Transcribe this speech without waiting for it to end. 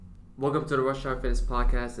Welcome to the Rush Hour Fitness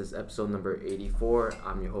Podcast. This is episode number 84.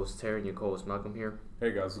 I'm your host, Terry, and your co-host, Malcolm here.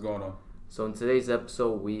 Hey guys, what's going on? So in today's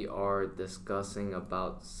episode, we are discussing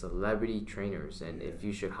about celebrity trainers and if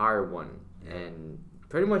you should hire one. And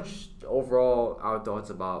pretty much overall, our thoughts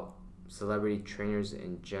about celebrity trainers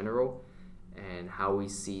in general and how we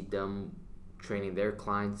see them training their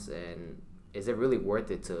clients, and is it really worth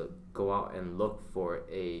it to go out and look for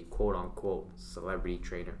a quote-unquote celebrity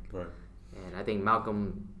trainer? Right. And I think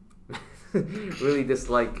Malcolm really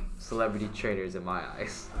dislike celebrity trainers in my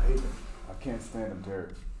eyes. I hate them. I can't stand them, Terry.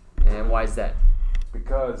 And why is that?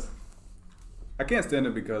 Because I can't stand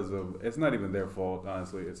them because of, it's not even their fault,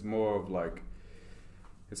 honestly. It's more of like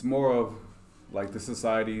the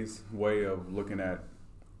society's way of looking at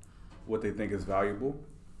what they think is valuable.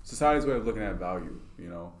 Society's way of looking at value, you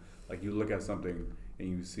know? Like you look at something and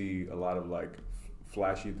you see a lot of like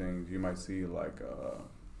flashy things. You might see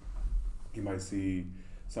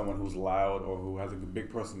someone who's loud or who has a big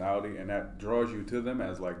personality, and that draws you to them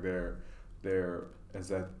as like that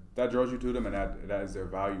draws you to them, and that is their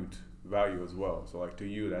value as well. So like to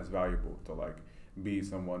you, that's valuable to like be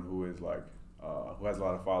someone who is like who has a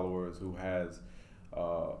lot of followers, who has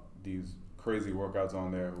these crazy workouts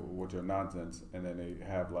on there which are nonsense, and then they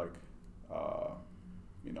have like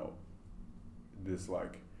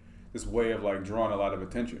this way of like drawing a lot of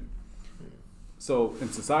attention. So in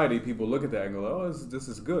society, people look at that and go, "Oh, this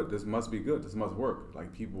is good. This must be good. This must work.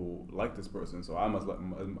 Like people like this person, so I'm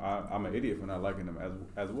an idiot for not liking them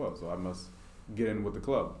as well. So I must get in with the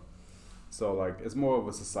club." So like it's more of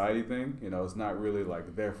a society thing, you know. It's not really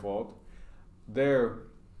like their fault. They're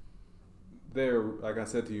like I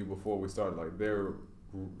said to you before we started, like their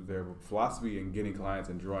philosophy in getting clients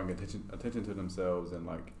and drawing attention to themselves and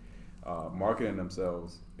like marketing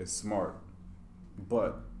themselves is smart,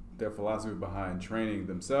 but their philosophy behind training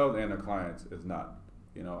themselves and their clients is not.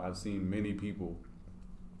 You know, I've seen many people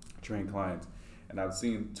train clients, and I've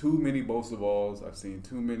seen too many boast of alls. I've seen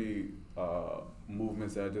too many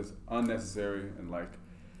movements that are just unnecessary and like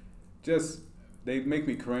just they make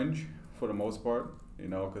me cringe for the most part. You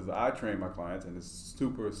know, because I train my clients and it's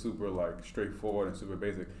super like straightforward and super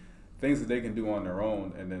basic things that they can do on their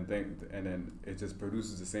own, and then it just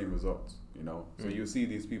produces the same results. You know, so you see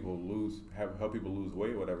these people help people lose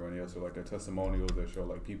weight, whatever, and they'll show like their testimonials. They show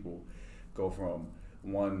like people go from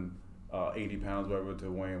 80 pounds, whatever, to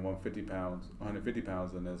weighing 150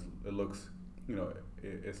 pounds, and it looks, you know,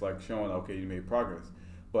 it's like showing, okay, you made progress.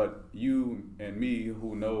 But you and me,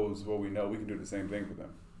 who knows what we know, we can do the same thing for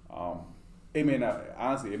them. It may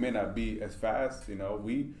not be as fast. You know,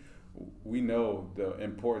 we know the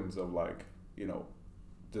importance of like, you know,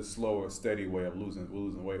 the slower, steady way of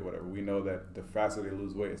losing weight, whatever. We know that the faster they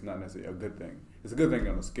lose weight, it's not necessarily a good thing. It's a good thing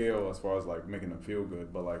on the scale as far as like making them feel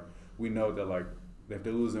good, but like we know that like if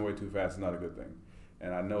they're losing weight too fast, it's not a good thing.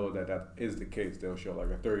 And I know that is the case. They'll show like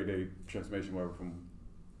a 30-day transformation, whatever,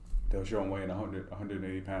 they'll show them weighing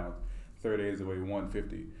 180 pounds, 30 days away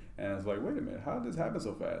 150, and it's like, wait a minute, how did this happen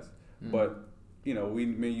so fast? But you know, me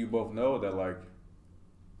and you both know that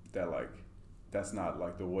that's not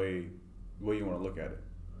like the way you want to look at it,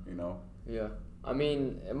 you know? Yeah. I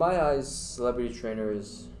mean, in my eyes, celebrity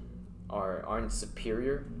trainers aren't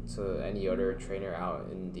superior to any other trainer out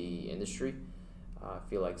in the industry. I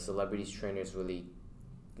feel like celebrities trainers really,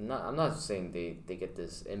 I'm not saying they get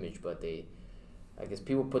this image, but I guess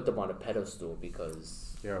people put them on a pedestal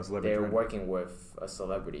because they're working with a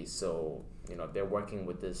celebrity. So, you know, if they're working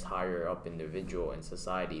with this higher up individual in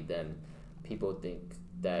society, then people think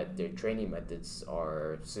that their training methods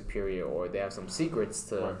are superior, or they have some secrets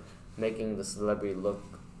to making the celebrity look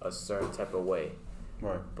a certain type of way.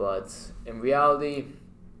 Right. But in reality,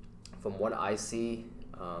 from what I see,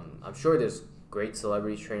 I'm sure there's great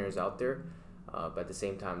celebrity trainers out there, but at the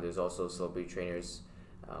same time, there's also celebrity trainers.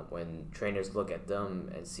 When trainers look at them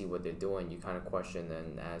and see what they're doing, you kind of question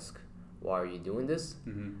and ask, why are you doing this?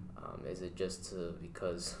 Is it just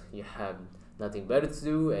because you have nothing better to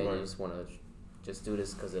do and you just want to just do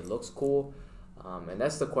this because it looks cool? And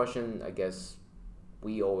that's the question, I guess,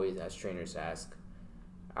 we always as trainers ask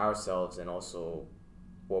ourselves, and also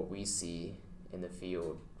what we see in the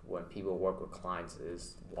field when people work with clients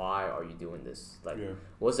is, why are you doing this? Like,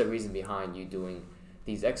 what's the reason behind you doing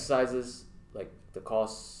these exercises? Like the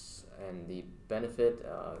costs and the benefit,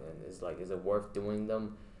 and is it worth doing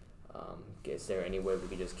them? Is there any way we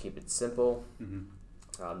could just keep it simple?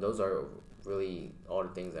 Those are really all the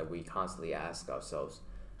things that we constantly ask ourselves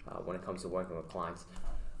when it comes to working with clients.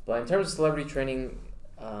 But in terms of celebrity training,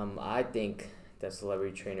 I think that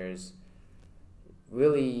celebrity trainers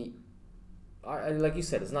really like you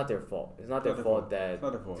said, it's not their fault. It's not their fault that. It's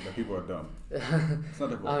not their fault that people are dumb. It's not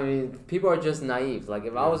their fault. I mean, people are just naive. Like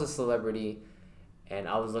if I was a celebrity, and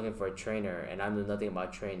I was looking for a trainer, and I knew nothing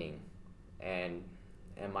about training, and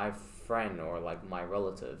my friend or like my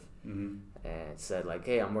relative, and said like,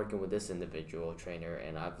 hey, I'm working with this individual trainer,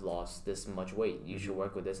 and I've lost this much weight. You should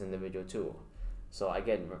work with this individual too. So I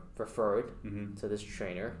get referred to this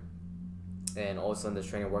trainer, and all of a sudden this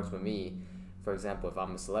trainer works with me. For example, if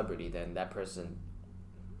I'm a celebrity, then that person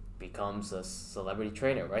becomes a celebrity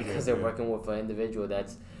trainer, right? Because they're working with an individual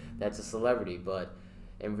that's a celebrity. But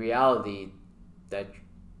in reality, that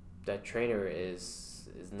trainer is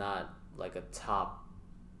not like a top,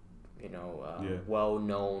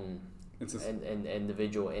 well-known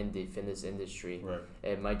individual in the fitness industry. Right.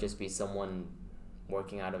 It might just be someone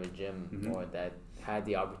working out of a gym or that had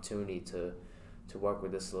the opportunity to work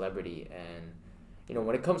with a celebrity. And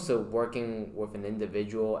when it comes to working with an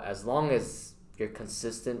individual, as long as you're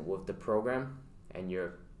consistent with the program and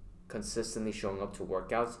you're consistently showing up to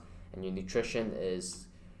workouts and your nutrition is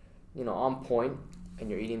on point and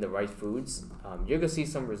you're eating the right foods, you're gonna see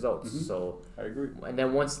some results. So I agree. And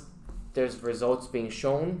then once there's results being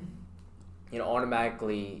shown,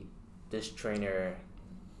 automatically this trainer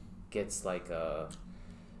gets like a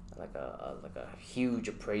huge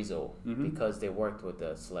appraisal because they worked with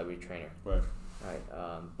the celebrity trainer. Right.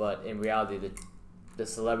 But in reality, the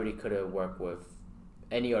celebrity could have worked with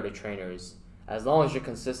any other trainers as long as you're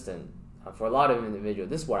consistent. For a lot of individuals,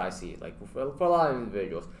 this is what I see. Like for a lot of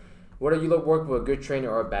individuals, whether you work with a good trainer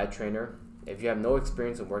or a bad trainer, if you have no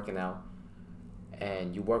experience in working out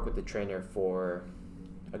and you work with the trainer for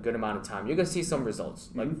a good amount of time, you're gonna see some results.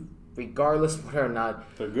 Like regardless whether or not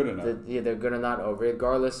they're good or not, they're good or not, or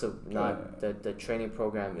regardless of the training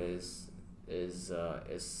program is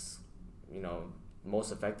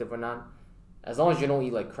most effective or not, as long as you don't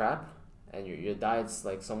eat like crap and your diet's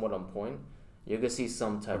like somewhat on point, you're gonna see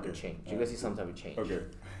some type of change. You're gonna see some type of change. Okay.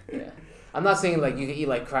 Yeah. I'm not saying like you can eat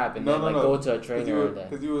like crap and go to a trainer.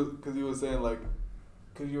 Because you were saying like,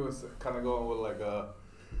 because you was kind of going with like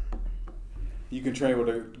you can train with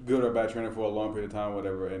a good or bad trainer for a long period of time,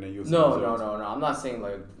 whatever, and then you'll see results. No. I'm not saying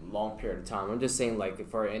like long period of time. I'm just saying like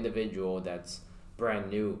for an individual that's brand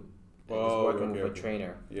new. And is working with a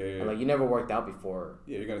trainer. Yeah. And like you never worked out before.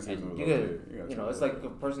 Yeah, you're gonna see some results. It's like a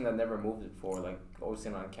person that never moved before, like always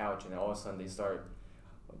sitting on a couch, and then all of a sudden they start,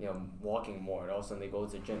 walking more, and all of a sudden they go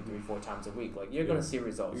to the gym 3-4 times a week. Like you're gonna see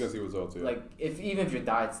results. You're gonna see results. Yeah. Like even if your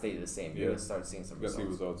diet stays the same, you're gonna start seeing some results. You're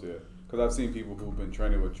gonna see results. Yeah. Because I've seen people who've been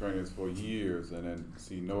training with trainers for years and then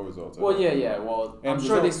see no results. Well, yeah. Well, I'm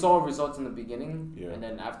sure they saw results in the beginning, and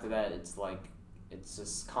then after that, it's like it's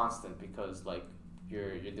just constant because like.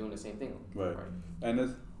 You're doing the same thing, right?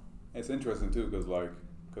 And it's interesting too, because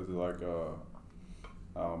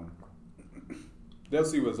they'll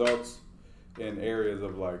see results in areas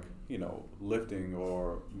of like lifting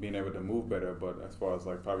or being able to move better, but as far as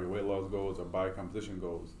like probably weight loss goes or body composition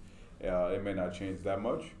goes, it may not change that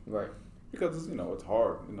much, right? Because it's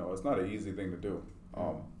hard, it's not an easy thing to do.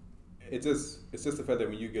 It's just the fact that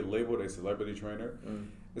when you get labeled a celebrity trainer,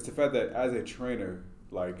 it's the fact that as a trainer,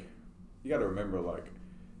 like. You got to remember, like,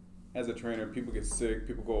 as a trainer, people get sick,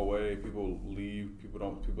 people go away, people leave,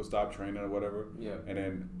 people stop training or whatever. Yeah. And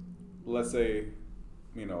then, let's say,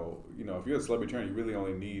 if you're a celebrity trainer, you really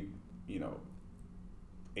only need,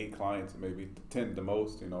 8 clients, maybe 10 the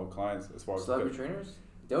most, clients as far as celebrity trainers.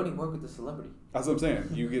 They only work with the celebrity. That's what I'm saying.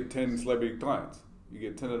 You get 10 celebrity clients. You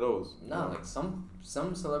get 10 of those. No, like some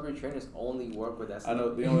celebrity trainers only work with that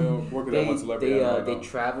celebrity. I know, they only work with that one celebrity. They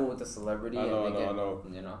travel with the celebrity. I know.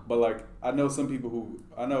 But like, I know some people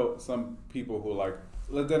who like,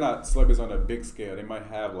 they're not celebrities on a big scale. They might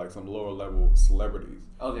have like some lower level celebrities.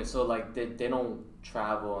 Okay, so like they don't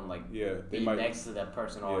travel and like be next to that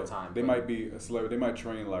person all the time. They might be a celebrity. They might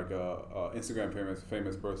train like a Instagram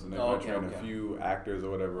famous person. They might train a few actors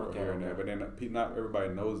or whatever here and there. But then not everybody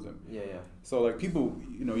knows them. Yeah. So like people,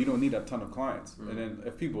 you don't need a ton of clients. And then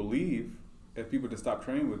if people leave, if people just stop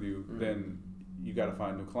training with you, then you got to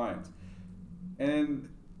find new clients. And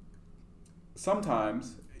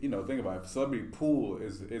sometimes. Think about it. Celebrity pool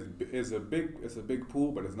is a big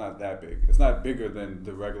pool, but it's not that big. It's not bigger than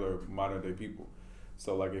the regular modern day people.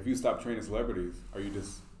 So like, if you stop training celebrities,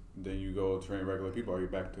 then you go train regular people? Are you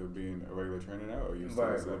back to being a regular trainer now, or are you still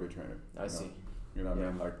a celebrity trainer? I see. You know what I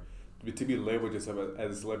mean? Like to be labeled just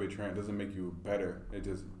as a celebrity trainer doesn't make you better. It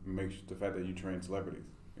just makes the fact that you train celebrities.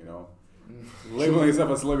 Labeling yourself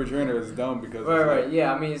a celebrity trainer is dumb because right.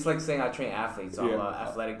 Yeah, I mean, it's like saying I train athletes. So Yeah. I'm an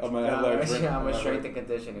athletic. I'm an athletic trainer. I'm a strength and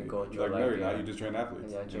conditioning coach. Like, no, you're not. You just train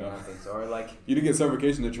athletes. Yeah, I train athletes. Or like you didn't get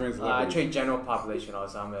certification to train I celebrities. train general population.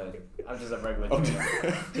 Also, I'm just a regular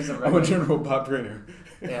trainer. Just a I'm regular. a general pop trainer.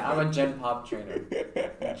 Yeah, I'm a gen pop trainer.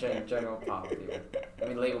 General pop. People. I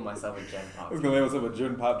mean, label myself a gen pop. I was gonna label myself a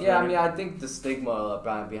gen pop trainer. Yeah, I mean, I think the stigma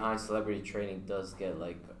behind celebrity training does get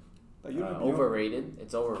like overrated.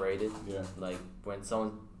 It's overrated. Yeah. Like when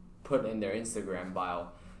someone put in their Instagram bio,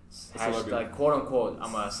 like quote unquote,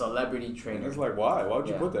 I'm a celebrity trainer. And it's like, why? Why would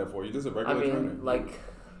you put that for? You're just a regular trainer. Like,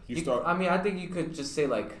 I mean, I think you could just say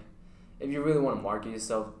like, if you really want to market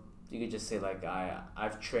yourself, you could just say like,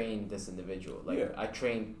 I've trained this individual. Like, I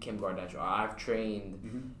trained Kim Kardashian, or I've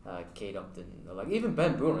trained Kate Upton. Like even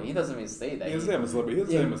Ben Bruno, he doesn't even say that. He doesn't say I'm a celebrity.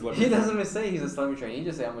 He doesn't even say he's a celebrity trainer. He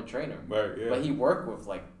just say I'm a trainer. Right. Yeah. But he worked with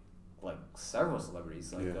like several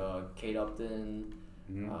celebrities, like Kate Upton.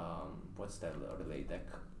 What's that other lady that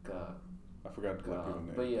I forgot the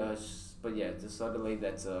name. but yeah, this other lady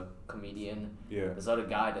that's a comedian. Yeah. This other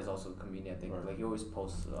guy that's also a comedian. I think like he always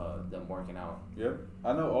posts them working out. Yeah,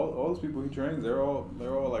 I know all those people he trains. They're all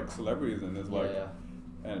like celebrities, and it's like,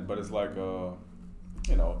 but it's like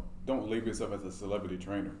don't label yourself as a celebrity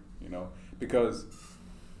trainer, because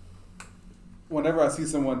whenever I see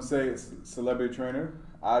someone say it's celebrity trainer,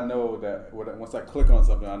 I know that once I click on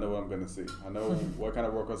something, I know what I'm going to see. I know what kind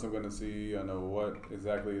of workouts I'm going to see. I know what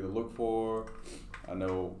exactly to look for. I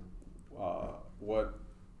know what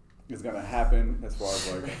is going to happen as far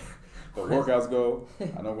as like the workouts go.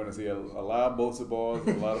 I know I'm going to see a lot of Bosa balls,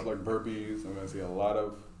 a lot of like burpees. I'm going to see a lot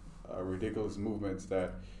of ridiculous movements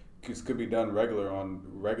that could be done regular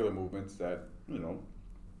movements that you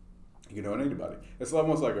can do on anybody. It's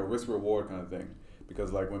almost like a risk reward kind of thing.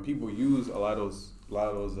 Because like when people use a lot of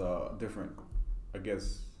those different, I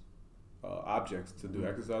guess, objects to do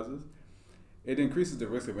exercises, it increases the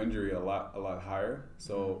risk of injury a lot higher.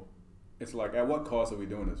 So it's like, at what cost are we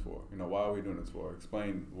doing this for? Why are we doing this for?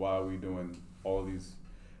 Explain why are we doing all these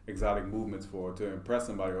exotic movements to impress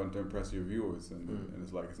somebody or to impress your viewers, and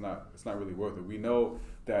it's like it's not really worth it. We know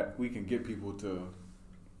that we can get people to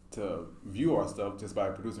view our stuff just by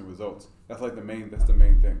producing results. That's the main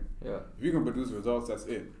thing. Yeah. If you can produce results, that's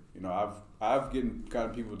it. I've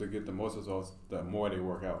gotten people to get the most results the more they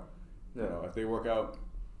work out. Yeah. If they work out,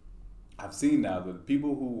 I've seen now that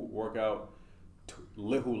people who work out,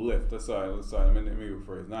 who lift. Let me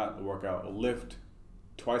rephrase. Not work out, lift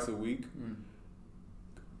twice a week.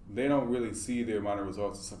 They don't really see the amount of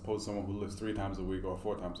results as opposed to someone who lifts 3 times a week or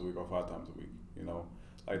 4 times a week or 5 times a week.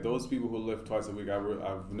 Like those people who lift twice a week,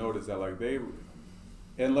 I've noticed that like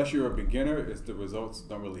unless you're a beginner, the results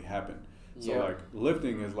don't really happen. So like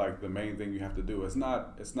lifting is like the main thing you have to do. It's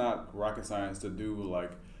not rocket science to do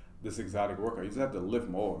like this exotic workout. You just have to lift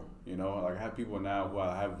more. Like I have people now who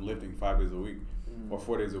I have lifting 5 days a week or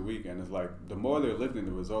 4 days a week, and it's like the more they're lifting,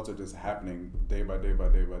 the results are just happening day by day by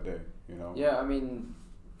day by day. Yeah, I mean,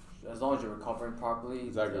 as long as you're recovering properly,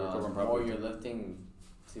 recovering the more you're lifting,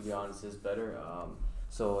 to be honest, is better.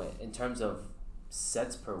 So in terms of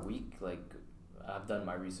sets per week, like I've done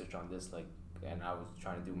my research on this, like, and I was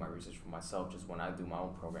trying to do my research for myself just when I do my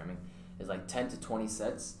own programming. It's like 10 to 20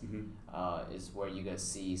 sets is where you guys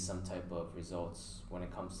see some type of results when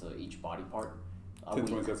it comes to each body part. 10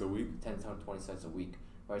 to 20 sets a week? 10 to 20 sets a week.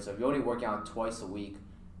 Right, so if you only work out twice a week,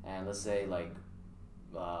 and let's say like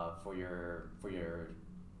for your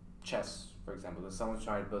chest, for example, if someone's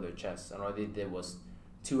trying to build their chest, and all they did was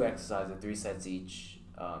 2 exercises, 3 sets each,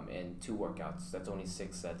 and 2 workouts. That's only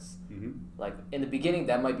 6 sets. Like in the beginning,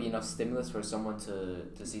 that might be enough stimulus for someone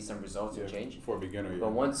to see some results and change. For a beginner,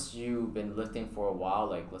 But once you've been lifting for a while,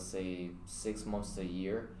 like let's say 6 months to a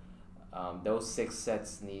year, those 6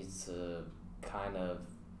 sets needs to kind of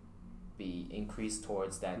be increased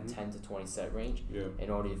towards that 10 to 20 set range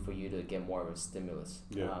in order for you to get more of a stimulus.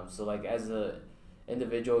 So like as a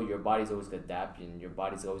individual, your body's always gonna adapt, and your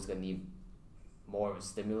body's always gonna need more of a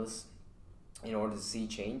stimulus in order to see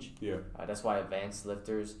change. That's why advanced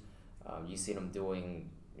lifters, you see them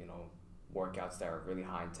doing workouts that are really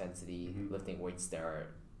high intensity, lifting weights that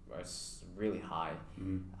are really high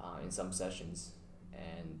in some sessions,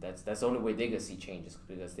 and that's the only way they can see changes,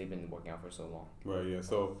 because they've been working out for so long. Right. Yeah.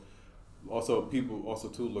 So also people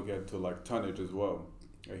too look at like tonnage as well.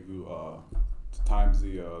 If you times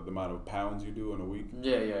the amount of pounds you do in a week.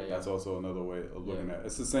 Yeah. That's also another way of looking at it.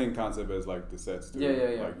 It's the same concept as like the sets too.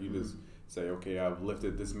 Like you just say, okay, I've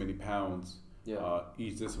lifted this many pounds Yeah.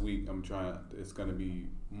 Each this week, it's going to be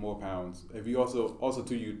more pounds. If you also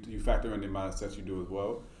too, you factor in the amount of sets you do as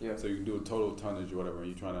well. Yeah. So you can do a total tonnage or whatever, and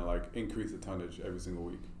you're trying to like increase the tonnage every single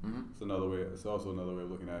week. Mm-hmm. It's also another way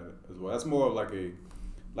of looking at it as well. That's more of like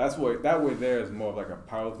that way there is more of like a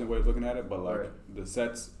powerlifting way of looking at it, but like the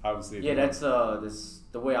sets, obviously. Yeah, that's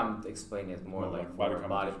the way I'm explaining it is more like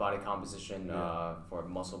body composition, yeah. For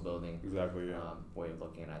muscle building. Exactly, yeah. Way of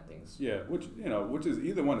looking at things. Yeah, which is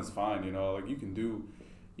either one is fine. Like you can do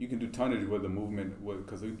tonnage with the movement,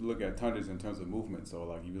 because we look at tonnage in terms of movement. So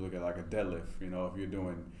like if you look at like a deadlift, if you're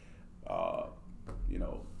doing,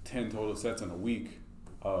 10 total sets in a week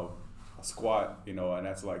of a squat, and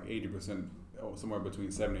that's like 80%. Or somewhere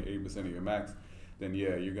between 70 and 80% of your max, then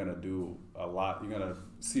yeah, you're gonna do a lot. You're gonna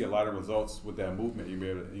see a lot of results with that movement. You'll be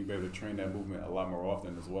able to train that movement a lot more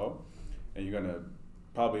often as well, and you're gonna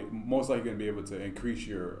probably most likely gonna be able to increase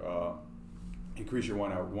your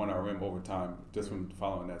 1 RM over time just from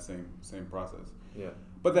following that same process. Yeah.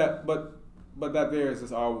 But that there is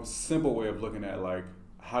just our simple way of looking at like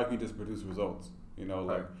how you just produce results.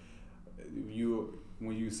 Like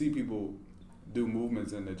when you see people do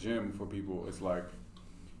movements in the gym for people, it's like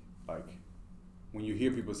when you hear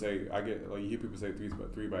people say, you hear people say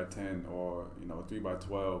 3 by 10 or 3 by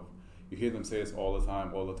 12, you hear them say this all the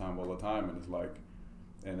time,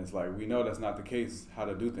 and it's like we know that's not the case how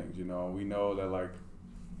to do things. We know that like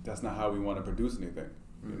that's not how we want to produce anything.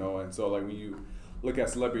 And so like when you look at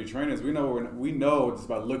celebrity trainers, we know just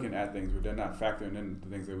by looking at things, but they're not factoring in the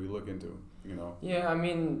things that we look into. Yeah, I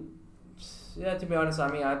mean. Yeah, to be honest,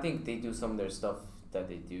 I think they do some of their stuff that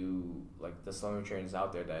they do, like the celebrity trainers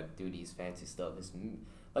out there that do these fancy stuff is,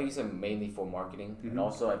 like you said, mainly for marketing. Mm-hmm. And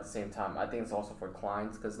also at the same time, I think it's also for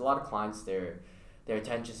clients, because a lot of clients, their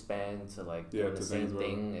attention span to like doing the same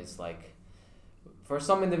thing is like, for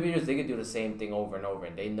some individuals, they could do the same thing over and over,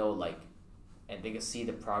 and they know and they can see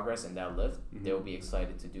the progress in that lift. Mm-hmm. They'll be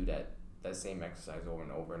excited to do that same exercise over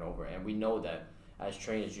and over and over. And we know that as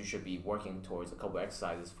trainers, you should be working towards a couple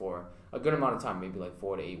exercises for a good amount of time, maybe like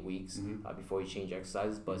 4 to 8 weeks, mm-hmm. Before you change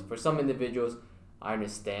exercises. But for some individuals, I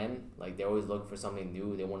understand, like they always look for something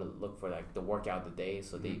new. They want to look for like the workout of the day,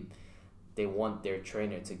 so mm-hmm. they want their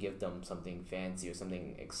trainer to give them something fancy or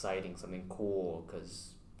something exciting, something cool,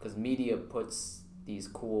 because media puts these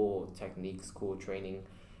cool techniques, cool training,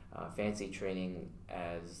 fancy training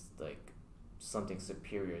as like something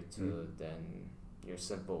superior to mm-hmm. than your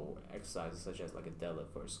simple exercises such as like a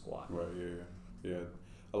deadlift or a squat. Right. Yeah.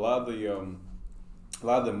 A lot of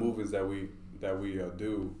the movements that we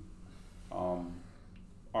do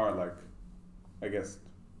aren't like, I guess,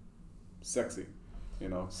 sexy.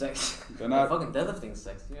 Sex. They're not fucking deadlifting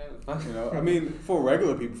sexy. I mean, for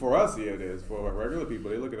regular people, for us, yeah, it is. For regular people,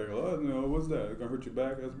 they look at it and go, oh, what's that? It's gonna hurt your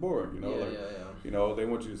back. That's boring. Yeah. They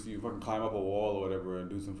want you to see you fucking climb up a wall or whatever and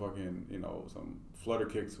do some fucking, some flutter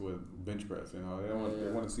kicks with bench press. They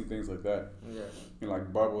want to see things like that. Yeah.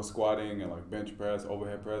 Like barbell squatting and like bench press,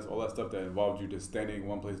 overhead press, all that stuff that involves you just standing in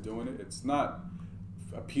one place doing it. It's not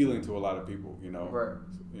appealing to a lot of people. Right.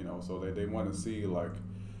 So they want to see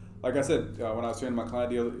like I said, when I was training my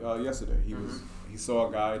client yesterday, he saw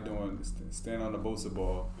a guy stand on the Bosa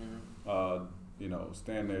ball,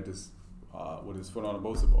 stand there just with his foot on the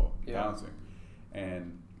Bosa ball, bouncing,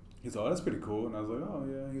 and he's like, oh, that's pretty cool, and I was like, oh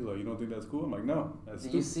yeah. He's like, you don't think that's cool? I'm like, no, that's Did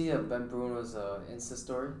stupid. you see Ben Bruno's Insta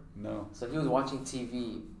story? No. So he was watching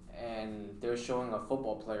TV. And they were showing a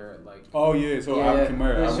football player like. Oh yeah, so Alvin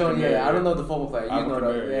Kamara. I don't know the football player. You know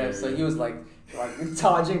that, So he was like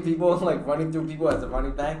dodging people, like running through people as a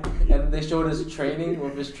running back. And they showed his training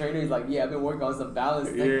with his trainer. He's like, I've been working on some balance.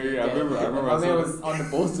 I remember. My man was on the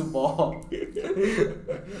Bosu ball,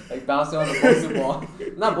 like bouncing on the Bosu ball.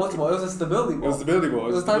 Not Bosu ball. It was a stability ball. It was stability ball.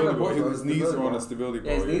 It was time for Bosu ball. His knees were on a stability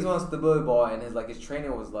ball. Yeah, his knees were on a stability ball, and his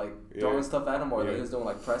trainer was like throwing stuff at him, or like he was doing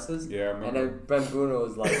like presses. Yeah, I remember. And then Ben Bruno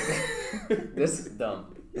was like, "This is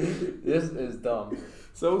dumb. This is dumb."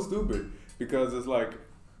 So stupid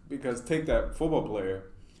because take that football player,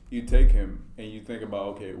 you take him and you think about,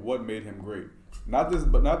 okay, what made him great? Not this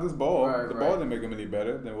ball. The ball didn't make him any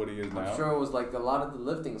better than what he is now. I'm sure it was like a lot of the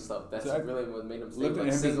lifting stuff. That's really what made him sleep,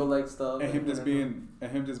 like single leg stuff. And him just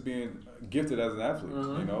being gifted as an athlete.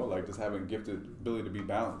 Like just having gifted ability to be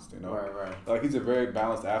balanced. Right. Like he's a very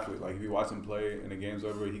balanced athlete. Like if you watch him play and the game's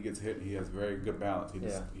over, he gets hit. He has very good balance.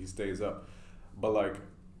 He stays up. But like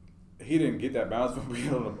he didn't get that bounce from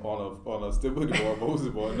being on a stability ball, Moses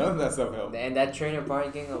ball. None of that stuff helped. And that trainer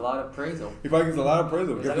probably getting a lot of praise. He probably gets a lot of praise.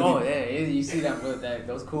 He's like, oh yeah, you see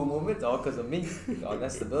those cool movements all because of me on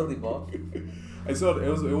that stability ball. I saw it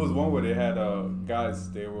was one where they had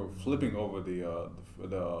guys, they were flipping over the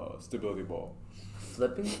stability ball.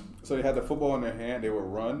 Flipping? So they had the football in their hand. They would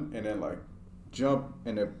run and then like jump,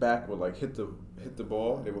 and their back would like hit the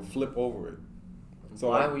ball. They would flip over it. So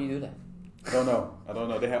why like, would you do that? I don't know.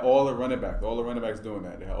 They had all the running backs doing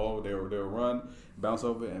that. They would run, bounce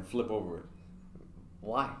over it, and flip over it.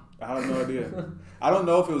 Why? I have no idea. I don't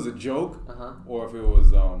know if it was a joke or if it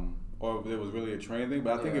was really a train thing.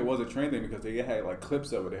 But I think it was a train thing because they had like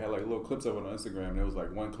clips of it. They had like little clips of it on Instagram. And it was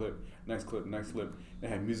like one clip, next clip, next clip. They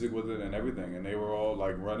had music with it and everything, and they were all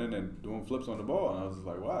like running and doing flips on the ball. And I was just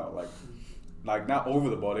like, wow, like not over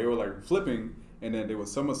the ball. They were like flipping. And then they would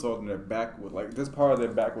somersault, and their back would like this part of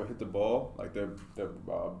their back would hit the ball, like their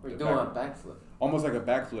We're doing a backflip. almost like a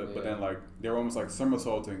backflip, but then like they were almost like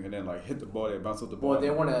somersaulting, and then like hit the ball, they bounce off the ball. Well, they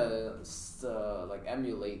want to like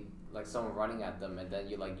emulate like someone running at them, and then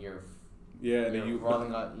you're and then you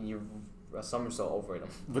rolling up, you a somersault over them.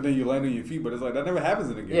 But then you land on your feet, but it's like that never happens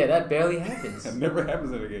in a game. Yeah, that barely happens. It never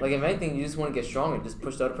happens in a game. Like if anything, you just want to get stronger, just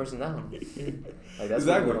push the other person down. Like that's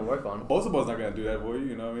exactly. what you want to work on. Both ball's not gonna do that for you.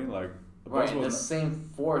 You know what I mean? Like. Right, the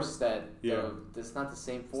same force that it's not the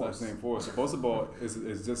same force. It's not the same force. The poster ball is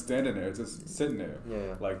just standing there. It's just sitting there.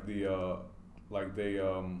 Yeah. Like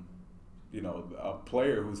a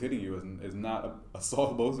player who's hitting you is not a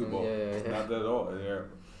soft poster ball. It's not that at all.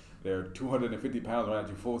 They're 250 pounds right at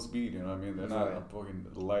your full speed. You know what I mean? They're not a fucking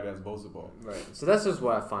light ass poster ball. Right. So that's just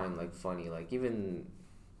what I find like funny. Like even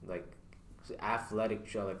like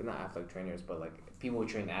athletic, like not athletic trainers, but like people who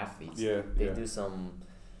train athletes. Yeah. They do some.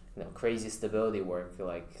 Crazy stability work.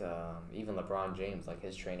 Like even LeBron James, like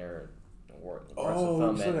his trainer works with him.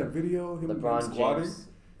 Oh, you saw that video? LeBron James.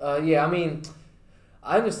 Yeah, I mean,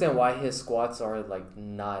 I understand why his squats are like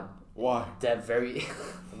not that very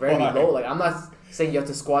low. Like I'm not saying you have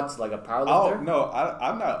to squat like a powerlifter. Oh no,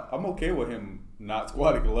 I'm not. I'm okay with him not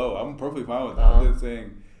squatting low. I'm perfectly fine with that. I'm just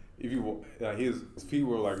saying if you his feet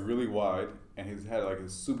were like really wide and he's had like a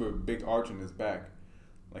super big arch in his back.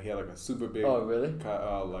 Like he had like a super big. Oh really?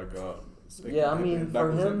 Yeah, I mean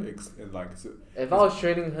for him, if I was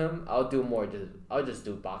training him, I'll do more. I'll just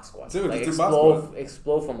do box squats. Like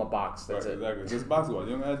explode from a box. That's it. Exactly. Just box squats.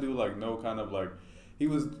 You don't gotta do like no kind of like.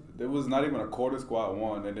 There was not even a quarter squat,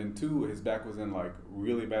 one, and then two, his back was in like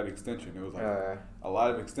really bad extension. It was like a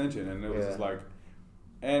lot of extension, and it was just like,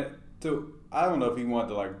 and I don't know if he wanted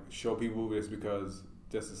to like show people this because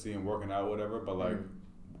just to see him working out or whatever, but like.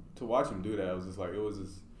 To watch him do that, it was just like it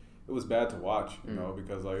was bad to watch, you know,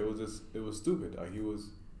 because like it was stupid. Like he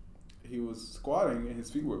was squatting and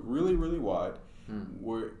his feet were really really wide.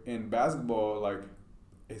 Where in basketball, like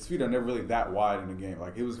his feet are never really that wide in the game.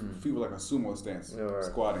 Like his feet were like a sumo stance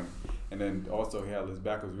squatting, and then also his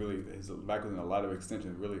back was in a lot of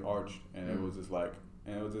extension, really arched, and it was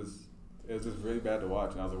just really bad to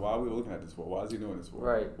watch. And I was like, why are we looking at this for? Why is he doing this for?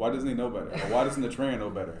 Right. Why doesn't he know better? Or why doesn't the trainer know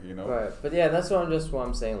better? You know. Right. But yeah, that's what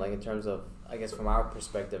I'm saying. Like in terms of, I guess from our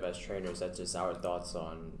perspective as trainers, that's just our thoughts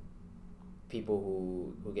on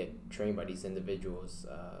people who get trained by these individuals,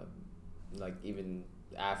 like even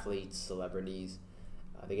athletes, celebrities.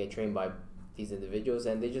 They get trained by these individuals,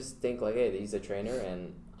 and they just think like, hey, he's a trainer,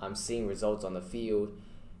 and I'm seeing results on the field,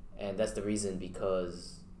 and that's the reason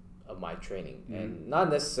because of my training, and not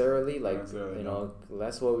necessarily like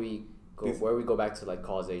that's where we go back to like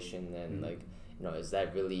causation and like is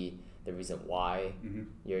that really the reason why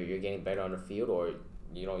you're getting better on the field, or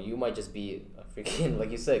you might just be a freaking,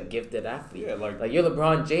 like you said, gifted athlete. Yeah, like you're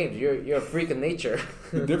LeBron James. You're a freak of nature.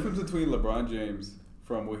 The difference between LeBron James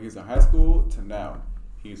from when he's in high school to now,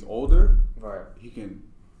 he's older. Right. He can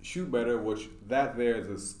shoot better, which there is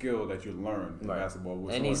a skill that you learn in basketball.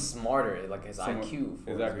 And he's smarter, like his IQ.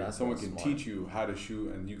 Exactly. Someone can teach you how to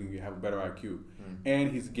shoot, and you can have a better IQ. And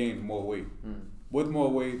he's gained more weight. With more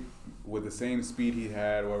weight, with the same speed he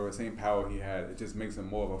had, or the same power he had, it just makes him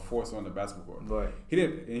more of a force on the basketball court. Right.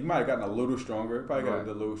 He might have gotten a little stronger. Probably got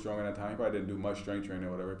a little stronger at that time. He probably didn't do much strength training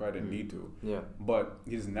or whatever. He probably didn't need to. Yeah. But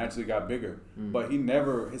he just naturally got bigger. But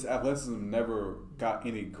his athleticism never got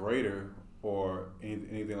any greater or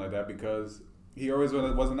anything like that because he always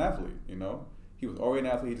was an athlete. He was already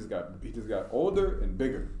an athlete. He just got older and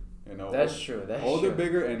bigger. That's true. Older,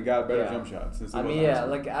 bigger, and got better jump shots.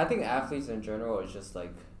 Like I think athletes in general is just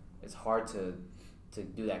like it's hard to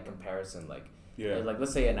do that comparison. Like Yeah. And like,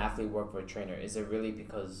 let's say an athlete worked for a trainer. Is it really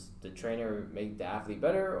because the trainer made the athlete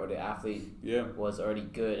better, or the athlete was already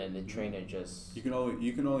good and the trainer just? You can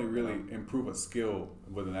only really improve a skill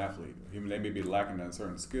with an athlete. Even they may be lacking in a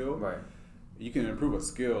certain skill. Right. You can improve a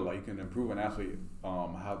skill, like you can improve an athlete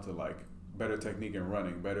how to like better technique in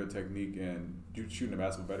running, better technique in shooting a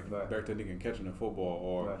basketball, better technique in catching a football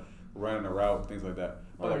or running a route, things like that.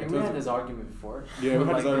 But like, we had this argument before. Yeah, we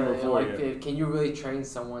had this argument before. Can you really train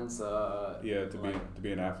someone's? To be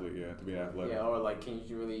an athlete. Yeah, to be an athlete. Yeah, or like, can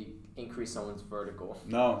you really increase someone's vertical?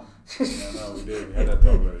 No. No, we did. We had that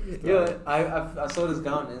talk already. Yeah, I saw this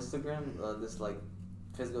guy on Instagram. This like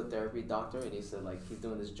physical therapy doctor, and he said like he's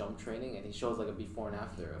doing this jump training, and he shows like a before and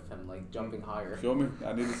after of him like jumping higher. Show me.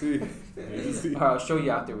 I need to see. I'll show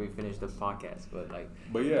you after we finish the podcast.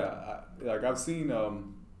 But yeah, I've seen.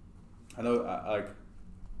 I know,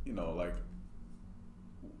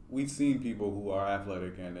 we've seen people who are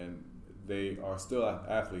athletic and then they are still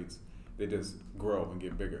athletes. They just grow and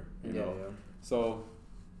get bigger. You know. Yeah. So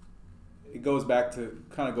it goes back a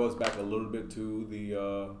little bit to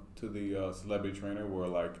the celebrity trainer, where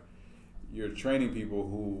like you're training people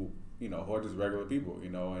who are just regular people,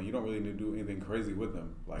 and you don't really need to do anything crazy with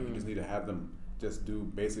them. Like you just need to have them just do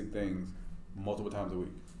basic things multiple times a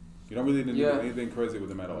week. You don't really need to do anything crazy with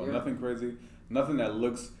them at all. Yeah. Nothing crazy. Nothing that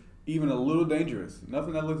looks even a little dangerous.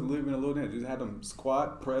 Nothing that looks even a little dangerous. Just have them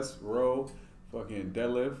squat, press, row, fucking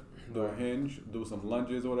deadlift, do a hinge, do some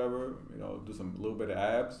lunges or whatever. Do some little bit of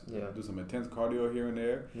abs. Yeah. Do some intense cardio here and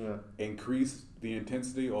there. Yeah. Increase the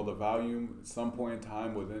intensity or the volume at some point in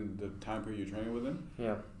time within the time period you're training with them.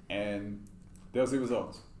 Yeah. And they'll see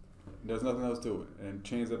results. There's nothing else to it. And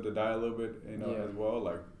change up the diet a little bit, as well.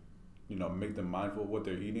 Like, make them mindful of what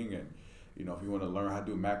they're eating, and if you want to learn how to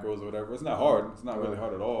do macros or whatever, it's not hard. It's not really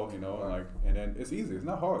hard at all, and then it's easy. It's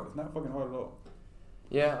not hard. It's not fucking hard at all.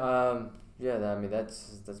 Yeah, I mean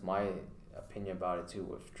that's my opinion about it too.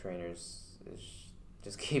 With trainers, is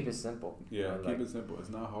just keep it simple. Yeah, keep it simple. It's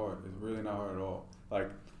not hard. It's really not hard at all.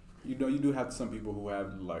 Like, you do have some people who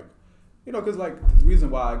have like, because like the reason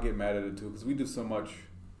why I get mad at it too, because we do so much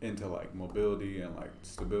into like mobility and like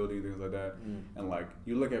stability, things like that. And like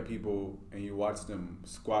you look at people and you watch them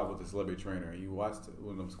squat with a celebrity trainer, and you watch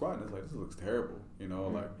when them squatting, it's like, this looks terrible,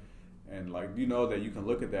 like, and like that you can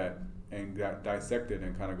look at that and dissect it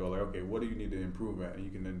and kind of go like, okay, what do you need to improve at? And you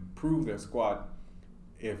can improve their squat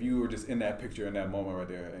if you were just in that picture in that moment right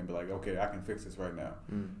there and be like, okay, I can fix this right now.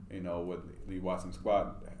 With you watch them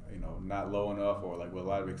squat, not low enough, or like with a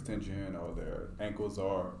lot of extension, or their ankles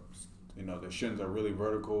are, their shins are really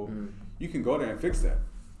vertical. You can go there and fix that,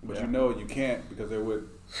 but you can't, because they're with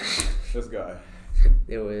this guy.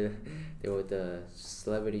 They're with the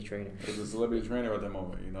celebrity trainer. It's a celebrity trainer at the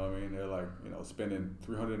moment. You know what I mean? They're like, spending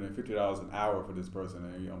 $350 an hour for this person,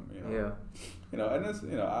 and and it's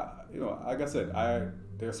like I said,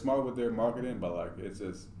 they're smart with their marketing, but like it's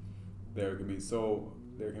just there can be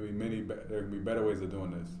better ways of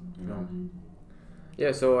doing this.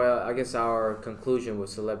 Yeah, so I guess our conclusion with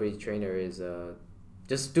celebrity trainer is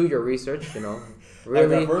just do your research,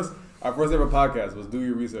 Really, like our first ever podcast was do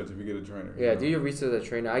your research if you get a trainer. Yeah, do your research as a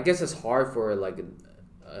trainer. I guess it's hard for like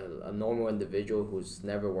a normal individual who's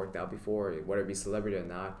never worked out before, whether it be celebrity or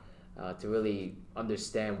not, to really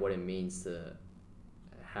understand what it means to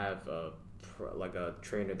have a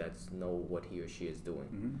trainer that's know what he or she is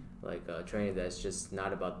doing. Like a trainer that's just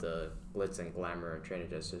not about the glitz and glamour, a trainer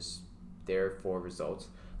that's just there for results.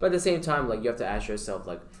 But at the same time, like, you have to ask yourself,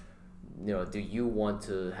 like, do you want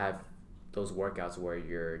to have those workouts where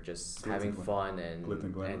you're just having fun and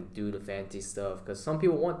do the fancy stuff? Because some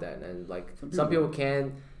people want that, and like some people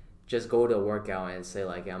can just go to a workout and say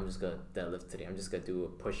like, I'm just gonna deadlift today, I'm just gonna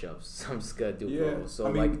do push-ups, I'm just gonna do rows. So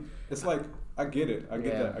it's like, I get it, I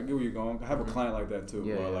get that, I get where you're going. I have a client like that too,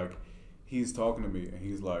 where like he's talking to me and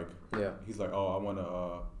he's like, oh, I want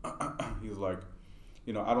to he's like,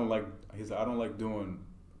 I don't like doing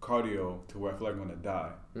cardio to where I feel like I'm gonna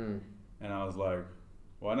die. And I was like,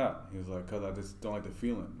 why not? He was like, because I just don't like the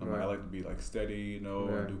feeling. I'm like, I like to be like steady, and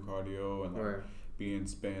do cardio and like be in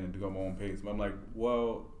spin and go my own pace. But I'm like,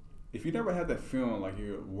 well, if you never had that feeling like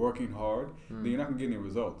you're working hard, then you're not gonna get any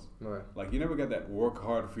results. Like, you never got that work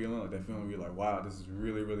hard feeling, like that feeling where you're like, wow, this is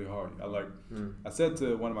really, really hard. I said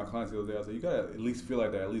to one of my clients the other day, I said, you gotta at least feel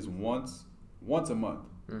like that at least once a month.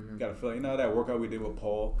 You gotta feel like, that workout we did with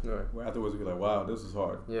Paul. Afterwards, we're like, wow, this is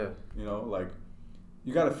hard. Yeah. Like,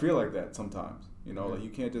 you gotta feel like that sometimes. Like, you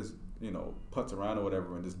can't just putz around or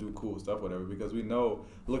whatever and just do cool stuff, whatever, because we know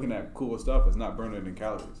looking at cool stuff is not burning any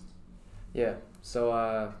calories. Yeah.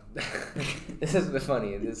 So this is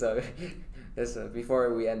funny. This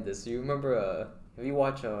before we end this, you remember? Have you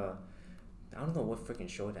watched I don't know what freaking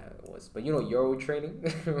show that was, but you know Euro Training,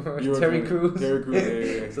 Euro Terry training. Crews. Terry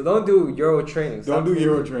Crews. Yeah. So don't do Euro Training. Don't do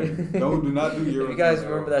Euro Training. Do not do Euro. If you guys training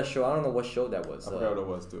remember that show, I don't know what show that was. I forgot what it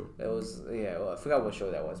was too. It was I forgot what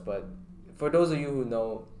show that was. But for those of you who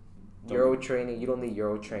know Euro Training, you don't need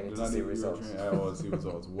Euro Training to see results. Euro training at all to see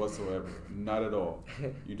results whatsoever. Not at all.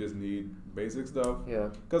 You just need basic stuff. Yeah.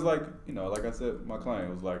 Cause like like I said, my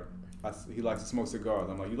client was like, he likes to smoke cigars.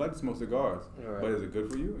 I'm like, you like to smoke cigars, Right. but is it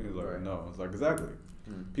good for you? And he's like, Right. no. It's like exactly.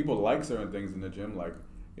 People like certain things in the gym. Like,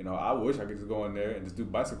 I wish I could just go in there and just do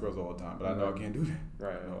bicep curls all the time, but I know I can't do that.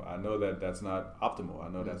 Right. I know that that's not optimal. I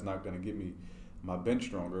know that's not going to get me my bench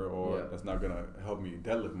stronger, or that's not going to help me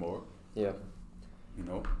deadlift more. Yeah.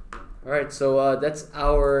 All right, so that's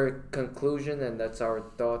our conclusion, and that's our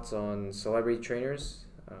thoughts on celebrity trainers.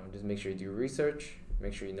 Just make sure you do research,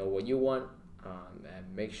 make sure you know what you want,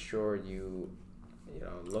 and make sure you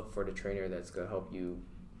look for the trainer that's going to help you,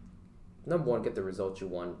 number one, get the results you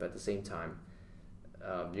want, but at the same time,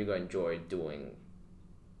 you're going to enjoy doing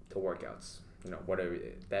the workouts. Whether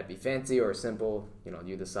that be fancy or simple,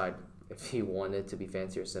 you decide if you want it to be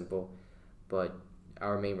fancy or simple. But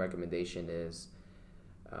our main recommendation is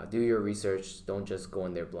do your research. Don't just go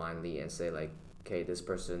in there blindly and say like, okay, this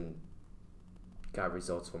person got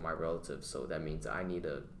results from my relatives, so that means I need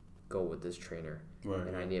to go with this trainer,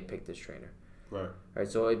 and I need to pick this trainer. Right. All right,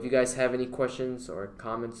 so if you guys have any questions or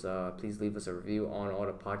comments, please leave us a review on all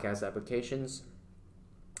the podcast applications,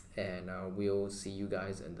 and we'll see you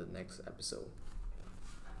guys in the next episode.